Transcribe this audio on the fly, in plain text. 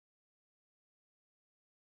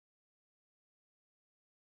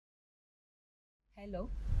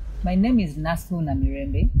Hello, my name is Nnassuuna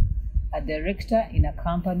Mirembe, a director in a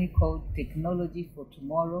company called Technology for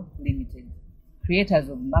Tomorrow Ltd, creators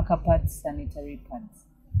of MakaPads sanitary pads.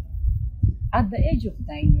 At the age of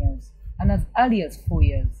 9 years, and as early as 4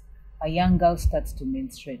 years, a young girl starts to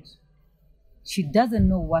menstruate. She doesn't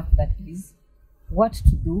know what that is, what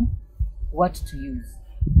to do, what to use.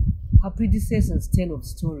 Her predecessors tell of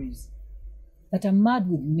stories that are mad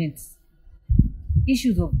with myths,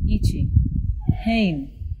 issues of itching,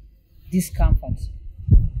 pain, discomfort.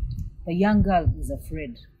 The young girl is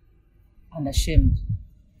afraid and ashamed.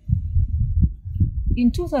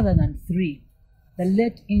 In 2003, the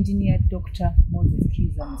late engineer Dr.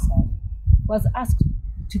 Musaazi was asked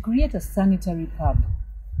to create a sanitary pad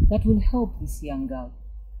that will help this young girl.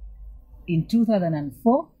 In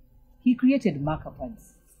 2004, he created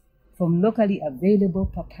MakaPads from locally available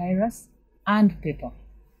papyrus and paper.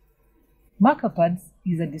 MakaPads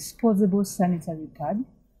is a disposable sanitary pad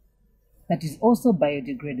that is also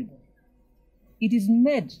biodegradable. It is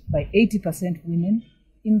made by 80% women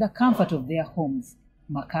in the comfort of their homes,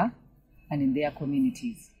 Maka, and in their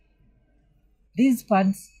communities. These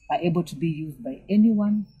pads are able to be used by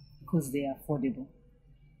anyone because they are affordable.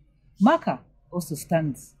 Maka also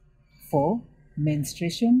stands for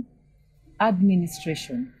menstruation,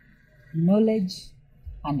 administration, knowledge,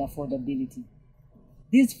 and affordability.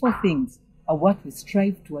 These 4 things are what we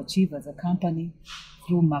strive to achieve as a company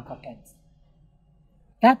through MakaPads.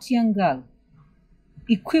 That young girl,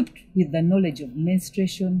 equipped with the knowledge of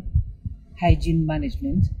menstruation, hygiene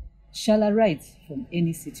management, shall arise from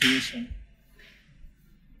any situation.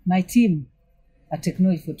 My team at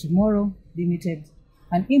Technology for Tomorrow Ltd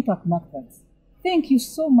and IMPACC MakaPads, thank you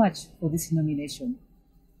so much for this nomination.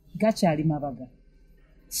 Gachaali mabaga.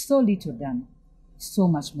 So little done, so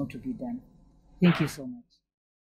much more to be done. Thank you so much.